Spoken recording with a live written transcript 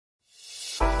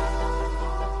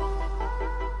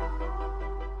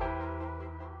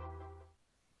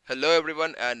Hello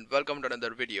everyone and welcome to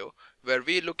another video where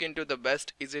we look into the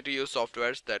best easy to use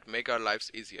softwares that make our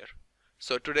lives easier.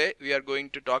 So today we are going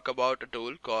to talk about a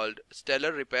tool called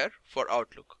Stellar Repair for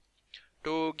Outlook.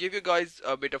 To give you guys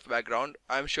a bit of background,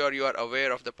 I'm sure you are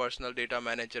aware of the personal data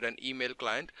manager and email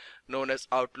client known as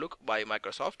Outlook by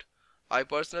Microsoft. I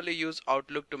personally use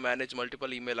Outlook to manage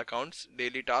multiple email accounts,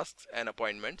 daily tasks and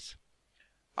appointments.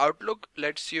 Outlook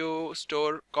lets you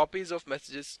store copies of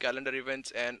messages, calendar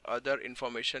events, and other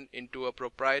information into a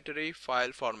proprietary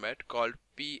file format called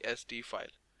PST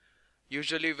file.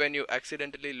 Usually when you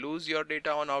accidentally lose your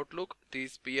data on Outlook,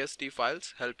 these PST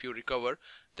files help you recover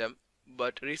them.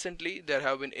 But recently there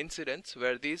have been incidents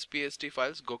where these PST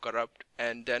files go corrupt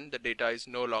and then the data is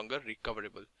no longer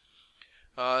recoverable.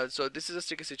 So this is a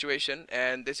sticky situation,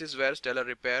 and this is where Stellar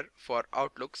Repair for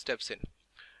Outlook steps in.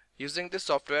 Using this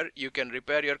software, you can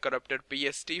repair your corrupted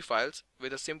PST files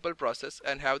with a simple process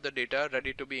and have the data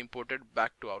ready to be imported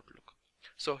back to Outlook.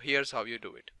 So here's how you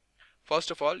do it.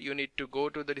 First of all, you need to go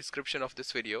to the description of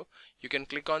this video. You can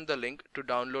click on the link to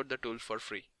download the tool for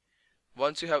free.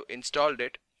 Once you have installed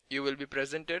it, you will be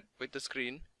presented with a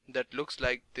screen that looks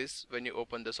like this when you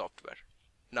open the software.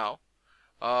 Now,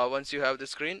 once you have the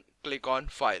screen, click on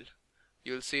File.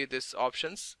 You'll see these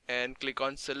options and click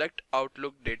on Select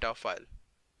Outlook Data File.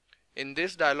 In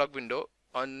this dialog window,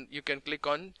 you can click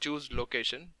on Choose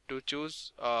Location to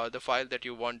choose the file that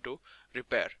you want to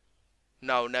repair.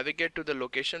 Now navigate to the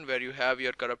location where you have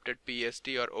your corrupted PST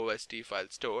or OST file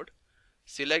stored.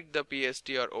 Select the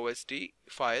PST or OST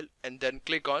file and then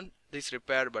click on this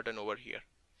repair button over here.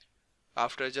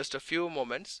 After just a few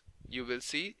moments, you will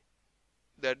see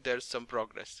that there's some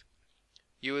progress.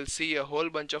 You will see a whole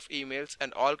bunch of emails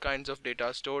and all kinds of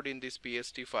data stored in these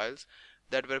PST files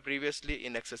that were previously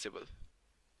inaccessible.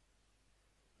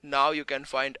 Now you can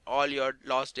find all your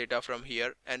lost data from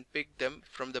here and pick them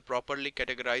from the properly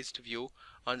categorized view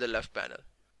on the left panel.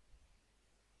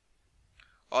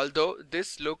 Although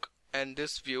this look and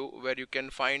this view where you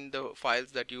can find the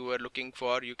files that you were looking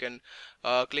for, you can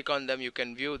click on them, you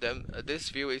can view them. This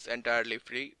view is entirely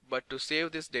free, but to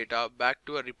save this data back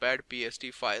to a repaired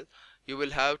PST file, you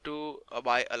will have to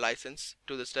buy a license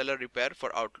to the Stellar Repair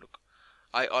for Outlook.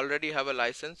 I already have a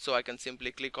license, so I can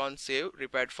simply click on Save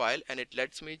Repaired File and it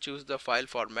lets me choose the file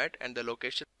format and the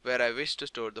location where I wish to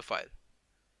store the file.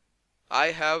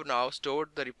 I have now stored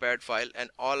the repaired file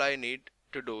and all I need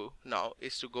to do now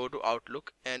is to go to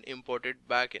Outlook and import it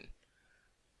back in.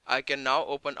 I can now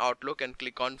open Outlook and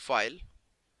click on File,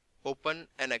 Open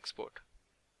and Export.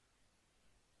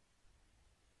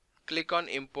 Click on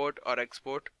Import or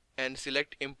Export and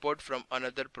select Import from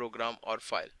another program or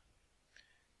file.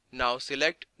 Now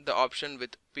select the option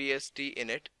with PST in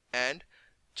it and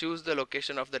choose the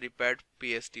location of the repaired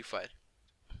PST file.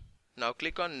 Now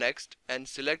click on Next and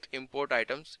select Import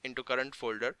Items into current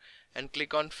folder and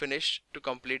click on Finish to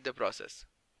complete the process.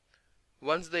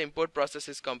 Once the import process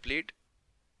is complete,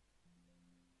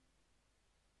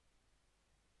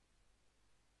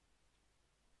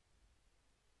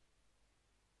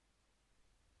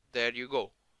 there you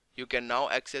go. You can now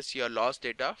access your lost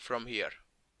data from here.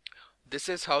 This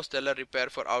is how Stellar Repair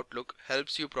for Outlook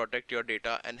helps you protect your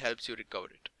data and helps you recover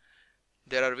it.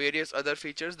 There are various other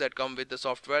features that come with the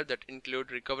software that include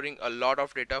recovering a lot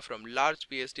of data from large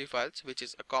PST files, which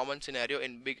is a common scenario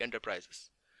in big enterprises.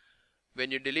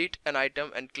 When you delete an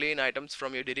item and clean items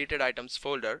from your deleted items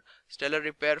folder, Stellar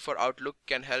Repair for Outlook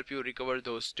can help you recover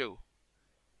those too.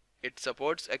 It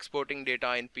supports exporting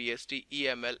data in PST,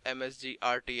 EML, MSG,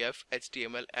 RTF,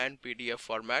 HTML and PDF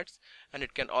formats, and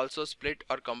it can also split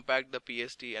or compact the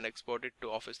PST and export it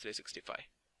to Office 365.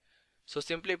 So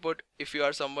simply put, if you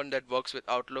are someone that works with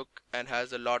Outlook and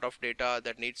has a lot of data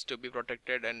that needs to be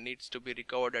protected and needs to be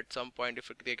recovered at some point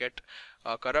if they get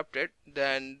corrupted,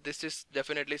 then this is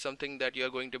definitely something that you are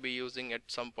going to be using at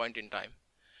some point in time.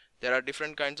 There are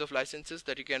different kinds of licenses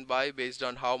that you can buy based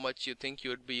on how much you think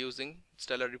you would be using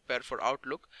Stellar Repair for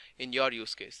Outlook in your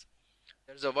use case.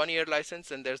 There's a 1-year license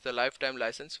and there's the lifetime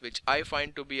license, which I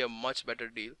find to be a much better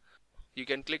deal. You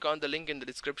can click on the link in the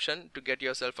description to get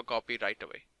yourself a copy right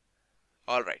away.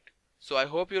 Alright, so I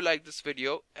hope you liked this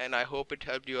video and I hope it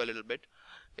helped you a little bit.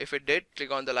 If it did,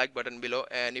 click on the like button below,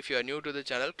 and if you are new to the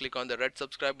channel, click on the red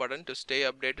subscribe button to stay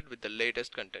updated with the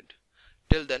latest content.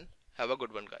 Till then, have a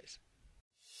good one guys.